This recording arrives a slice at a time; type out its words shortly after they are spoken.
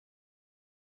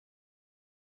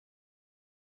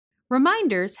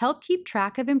Reminders help keep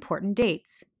track of important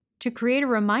dates. To create a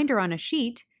reminder on a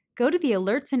sheet, go to the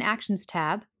Alerts and Actions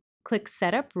tab, click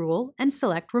Setup Rule, and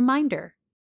select Reminder.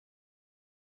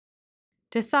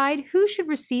 Decide who should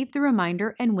receive the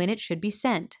reminder and when it should be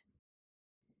sent.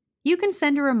 You can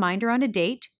send a reminder on a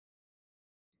date,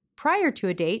 prior to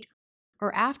a date,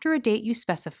 or after a date you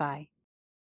specify.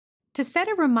 To set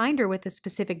a reminder with a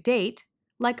specific date,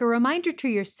 like a reminder to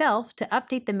yourself to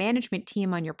update the management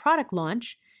team on your product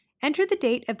launch, enter the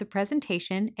date of the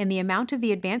presentation and the amount of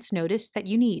the advance notice that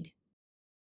you need.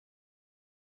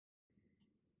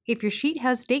 If your sheet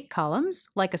has date columns,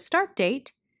 like a start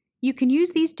date, you can use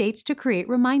these dates to create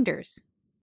reminders.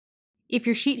 If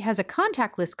your sheet has a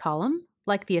contact list column,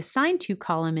 like the Assigned To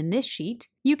column in this sheet,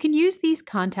 you can use these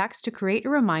contacts to create a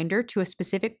reminder to a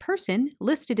specific person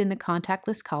listed in the contact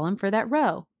list column for that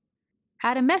row.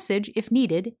 Add a message if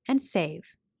needed, and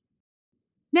save.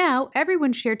 Now,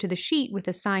 everyone shared to the sheet with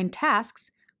assigned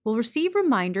tasks will receive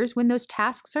reminders when those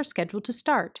tasks are scheduled to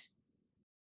start.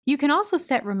 You can also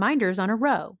set reminders on a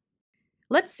row.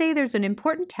 Let's say there's an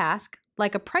important task,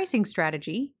 like a pricing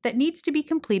strategy, that needs to be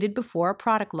completed before a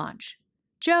product launch.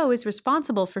 Joe is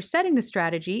responsible for setting the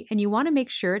strategy, and you want to make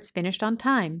sure it's finished on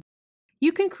time.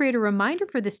 You can create a reminder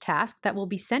for this task that will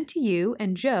be sent to you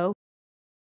and Joe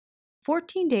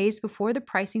 14 days before the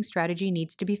pricing strategy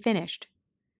needs to be finished.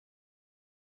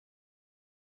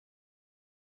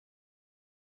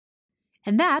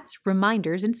 And that's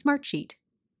Reminders in Smartsheet.